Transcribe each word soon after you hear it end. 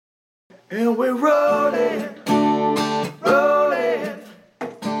And we're rolling, rolling,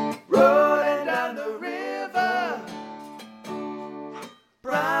 rolling down the river.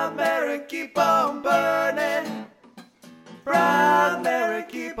 Proud Mary, keep on burning. Proud Mary,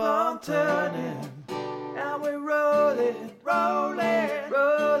 keep on turning. And we're rolling, rolling,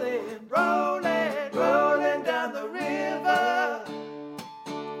 rolling, rolling, rolling down the river.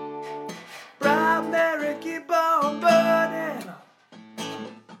 Proud Mary, keep on burning.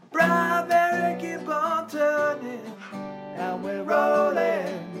 Proud Mary, keep on turning. And we're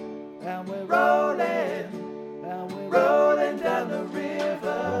rolling, and we're rolling, and we're rolling down the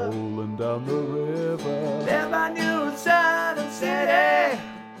river. Rolling down the river. Then my new sun and city.